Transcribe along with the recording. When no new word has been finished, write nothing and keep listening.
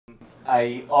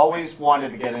I always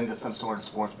wanted to get into some sort of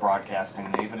sports broadcasting,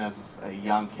 and even as a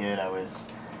young kid, I was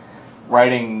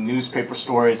writing newspaper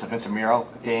stories of intramural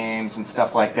games and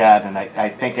stuff like that. And I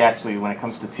think actually when it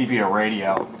comes to TV or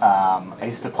radio, I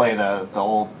used to play the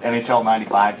old NHL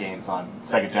 95 games on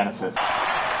Sega Genesis.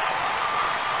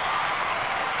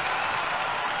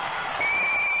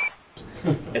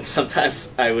 And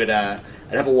sometimes I would, I'd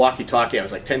have a walkie-talkie. I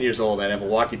was like 10 years old. I'd have a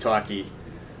walkie-talkie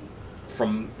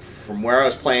from where I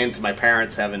was playing to my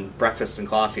parents having breakfast and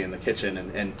coffee in the kitchen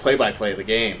and play-by-play the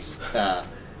games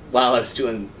while I was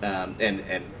doing,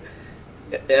 and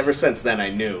ever since then I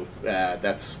knew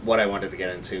that's what I wanted to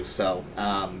get into. So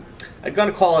I'd gone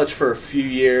to college for a few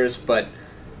years, but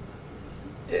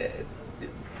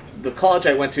the college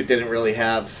I went to didn't really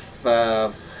have,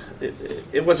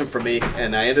 it wasn't for me,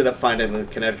 and I ended up finding the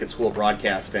Connecticut School of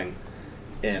Broadcasting.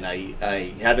 And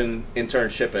I had an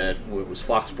internship at, it was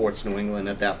Fox Sports New England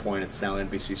at that point. It's now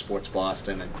NBC Sports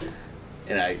Boston,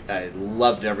 and I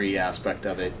loved every aspect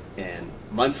of it. And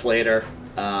months later,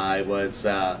 my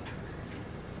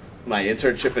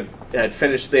internship had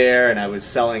finished there, and I was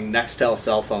selling Nextel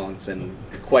cell phones and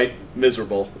quite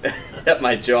miserable at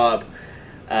my job.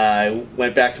 I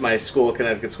went back to my school,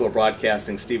 Connecticut School of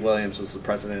Broadcasting. Steve Williams was the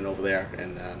president over there,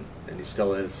 and he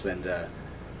still is. And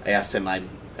I asked him,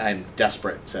 I'm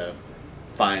desperate to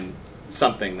find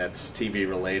something that's TV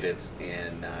related,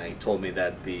 and he told me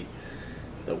that the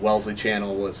Wellesley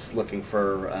channel was looking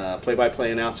for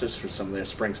play-by-play announcers for some of their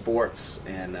spring sports,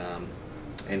 and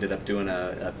ended up doing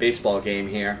a baseball game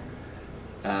here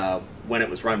when it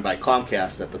was run by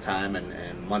Comcast at the time,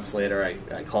 and months later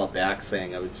I called back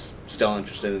saying I was still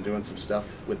interested in doing some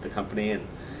stuff with the company, and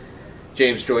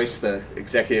James Joyce, the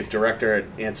executive director,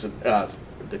 answered.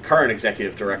 The current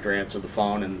executive director answered the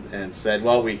phone and said,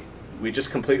 well, we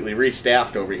just completely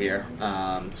restaffed over here,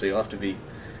 so you'll have to be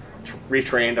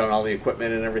retrained on all the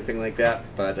equipment and everything like that.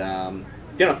 But,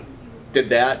 you know, did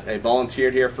that. I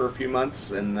volunteered here for a few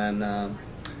months, and then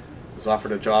was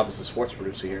offered a job as a sports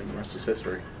producer here, and the rest is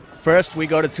history. First, we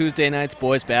go to Tuesday night's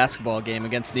boys basketball game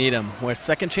against Needham, where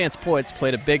second chance points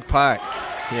played a big part.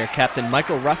 Here, Captain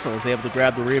Michael Russell is able to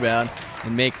grab the rebound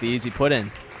and make the easy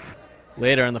put-in.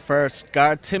 Later in the first,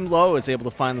 guard Tim Lowe is able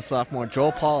to find the sophomore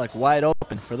Joel Pollack wide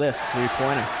open for this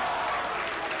three-pointer.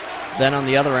 Then on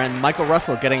the other end, Michael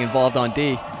Russell getting involved on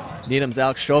D. Needham's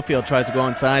Alex Schofield tries to go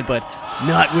inside, but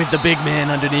not with the big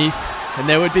man underneath. And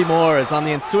there would be more, as on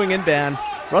the ensuing inbound,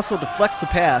 Russell deflects the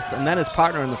pass, and then his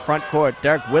partner in the front court,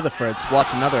 Derek Witherford,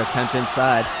 swats another attempt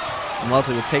inside. And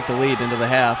Wellesley would take the lead into the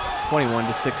half,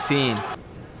 21-16.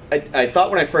 I thought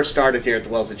when I first started here at the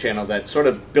Wellesley channel that sort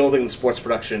of building the sports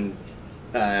production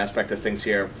aspect of things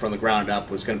here from the ground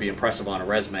up was going to be impressive on a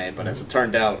resume, but as it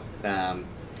turned out, a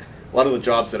lot of the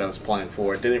jobs that I was applying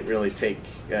for didn't really take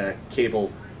cable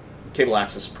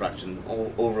access production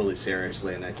overly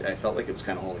seriously, and I felt like it was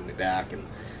kind of holding me back, and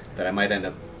that I might end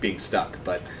up being stuck.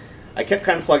 But I kept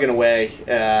kind of plugging away,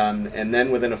 and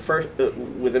then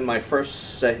within my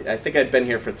first, I think I'd been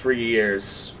here for 3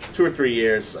 years, 2 or 3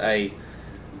 years.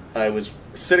 I was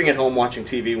sitting at home watching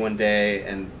TV one day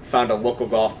and found a local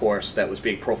golf course that was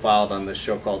being profiled on this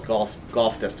show called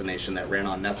Golf Destination that ran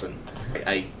on Nesson.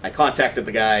 I contacted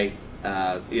the guy,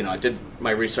 you know, I did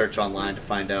my research online to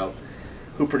find out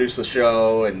who produced the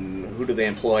show and who do they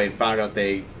employ, and found out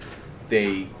they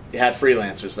had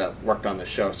freelancers that worked on the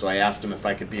show. So I asked him if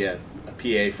I could be a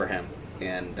PA for him,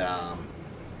 and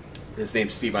his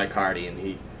name's Steve Icardi, and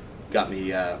he got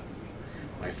me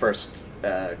my first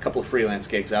couple of freelance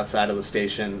gigs outside of the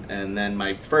station, and then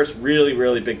my first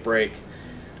really big break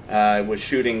was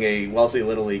shooting a Wellesley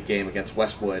Little League game against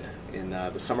Westwood in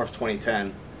the summer of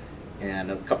 2010,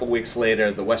 and a couple weeks later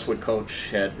the Westwood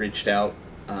coach had reached out,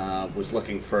 was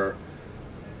looking for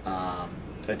a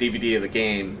DVD of the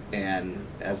game, and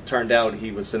as it turned out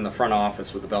he was in the front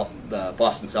office with the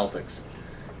Boston Celtics,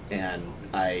 and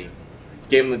I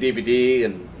gave him the DVD,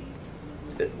 and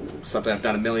something I've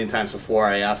done a million times before.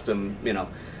 I asked him, you know,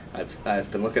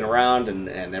 I've been looking around, and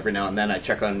every now and then I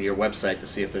check on your website to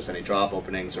see if there's any job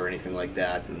openings or anything like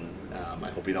that, and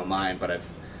I hope you don't mind, but I've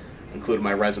included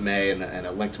my resume and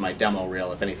a link to my demo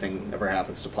reel if anything ever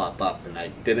happens to pop up. And I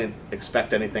didn't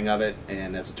expect anything of it,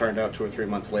 and as it turned out, 2 or 3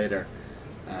 months later,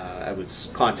 I was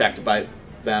contacted by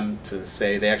them to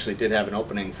say they actually did have an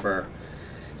opening for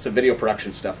some video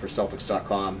production stuff for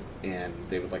Celtics.com, and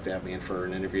they would like to have me in for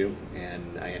an interview,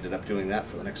 and I ended up doing that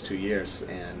for the next 2 years,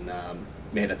 and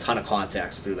made a ton of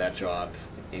contacts through that job,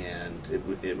 and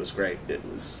it was great. It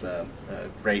was a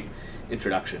great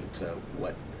introduction to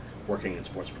what working in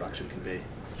sports production can be.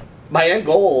 My end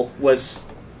goal was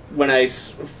when I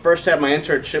first had my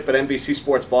internship at NBC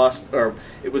Sports Boston, or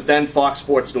it was then Fox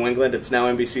Sports New England, it's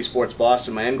now NBC Sports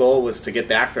Boston, my end goal was to get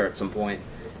back there at some point,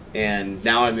 and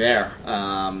now I'm there.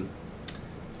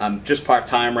 I'm just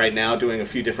part-time right now doing a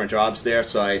few different jobs there,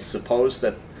 so I suppose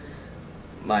that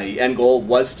my end goal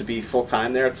was to be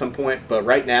full-time there at some point, but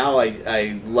right now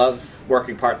I love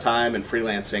working part-time and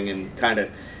freelancing and kind of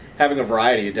having a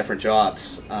variety of different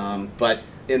jobs. But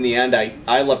in the end,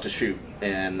 I love to shoot,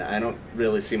 and I don't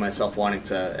really see myself wanting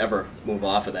to ever move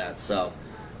off of that. So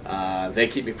they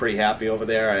keep me pretty happy over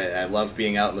there. I love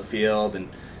being out in the field, and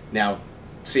now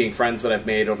seeing friends that I've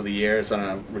made over the years on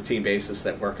a routine basis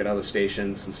that work at other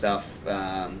stations and stuff.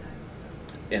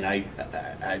 And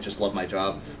I just love my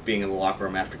job, being in the locker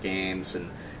room after games,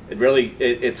 and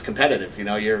it's competitive. You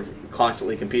know, you're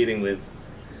constantly competing with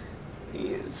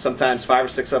sometimes 5 or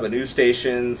 6 other news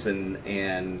stations,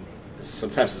 and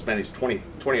sometimes as many as 20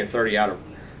 or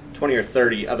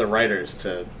 30 other writers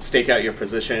to stake out your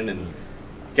position and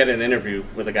get an interview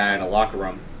with a guy in a locker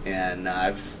room. And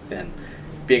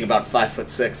being about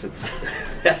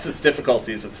 5'6", that's its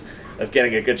difficulties of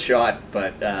getting a good shot.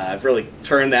 But I've really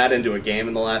turned that into a game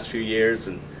in the last few years,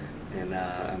 and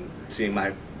I'm seeing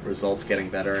my results getting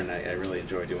better, and I really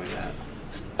enjoy doing that.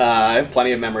 I have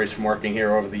plenty of memories from working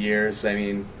here over the years. I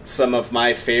mean, some of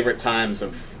my favorite times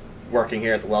of working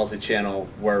here at the Wellesley channel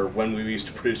were when we used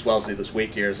to produce Wellesley This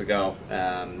Week years ago.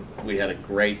 We had a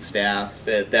great staff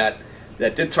that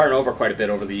did turn over quite a bit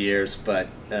over the years, but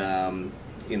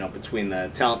you know, between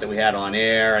the talent that we had on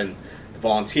air and the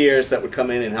volunteers that would come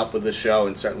in and help with the show,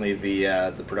 and certainly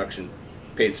the production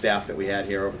paid staff that we had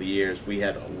here over the years, we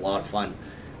had a lot of fun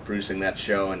producing that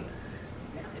show. And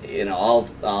you know,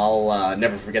 I'll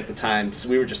never forget the times.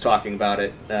 We were just talking about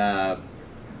it.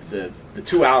 The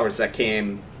 2 hours that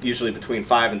came usually between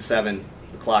 5 and 7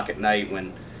 o'clock at night,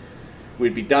 when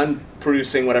we'd be done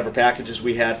producing whatever packages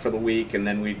we had for the week, and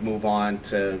then we'd move on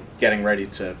to getting ready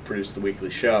to produce the weekly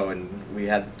show. And we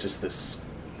had just this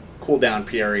cool down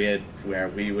period where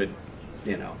we would,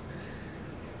 you know,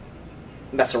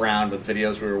 mess around with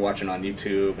videos we were watching on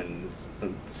YouTube, and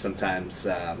sometimes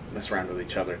mess around with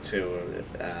each other too.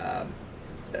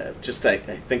 Just I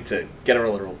think to get a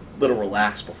little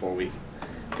relaxed before we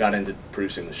got into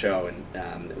producing the show,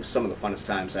 and it was some of the funnest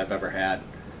times I've ever had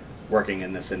working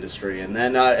in this industry. And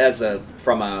then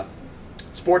from a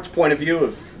sports point of view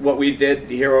of what we did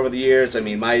here over the years, I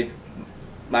mean,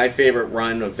 my favorite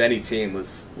run of any team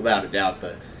was without a doubt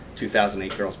the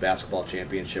 2008 Girls Basketball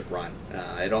Championship run.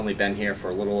 I'd only been here for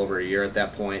a little over a year at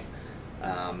that point.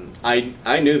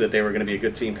 I knew that they were going to be a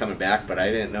good team coming back, but I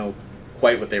didn't know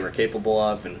quite what they were capable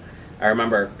of. And I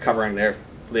remember covering their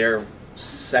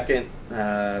second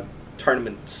round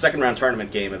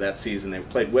tournament game of that season. They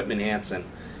played Whitman-Hanson,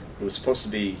 who was supposed to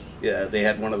be, they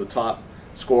had one of the top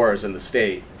scorers in the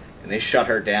state, and they shut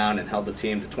her down and held the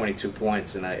team to 22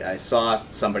 points. And I saw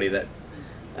somebody that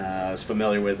I was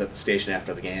familiar with at the station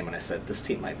after the game, and I said, this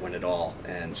team might win it all.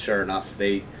 And sure enough,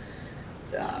 they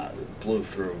blew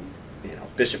through, you know,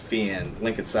 Bishop Feehan,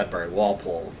 Lincoln Sudbury,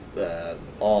 Walpole,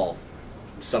 all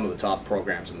some of the top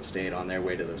programs in the state on their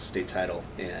way to the state title.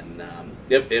 And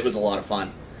it was a lot of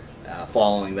fun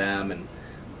following them. And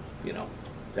you know,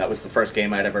 that was the first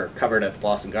game I'd ever covered at the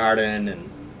Boston Garden, and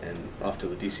off to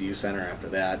the DCU Center after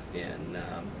that. And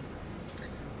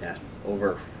yeah,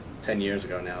 over 10 years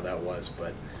ago now that was,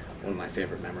 but one of my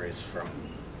favorite memories from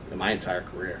my entire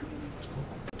career.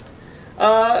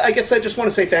 I guess I just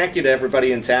want to say thank you to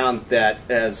everybody in town that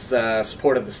has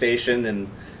supported the station and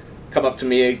come up to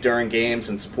me during games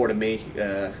and supported me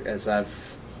as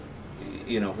I've,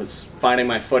 you know, was finding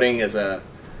my footing as a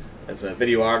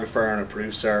videographer and a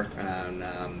producer. And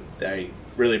I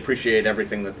really appreciate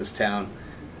everything that this town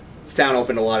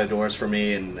opened a lot of doors for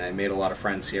me, and I made a lot of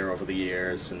friends here over the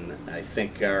years. And I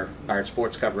think our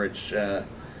sports coverage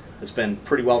has been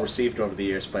pretty well received over the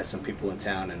years by some people in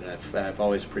town, and I've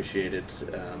always appreciated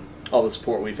all the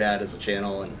support we've had as a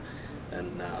channel,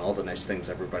 and all the nice things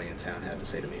everybody in town had to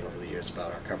say to me over the years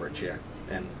about our coverage here.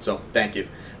 And so thank you.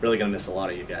 Really going to miss a lot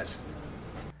of you guys.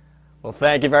 Well,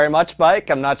 thank you very much, Mike.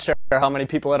 I'm not sure how many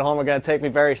people at home are going to take me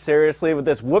very seriously with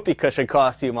this whoopee cushion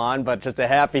costume on, but just a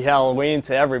happy Halloween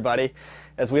to everybody.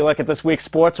 As we look at this week's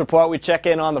sports report, we check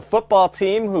in on the football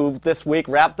team, who this week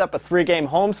wrapped up a 3-game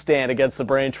homestand against the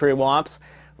Braintree Womps.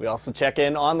 We also check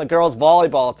in on the girls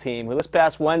volleyball team, who this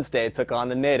past Wednesday took on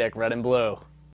the Natick Red and Blue.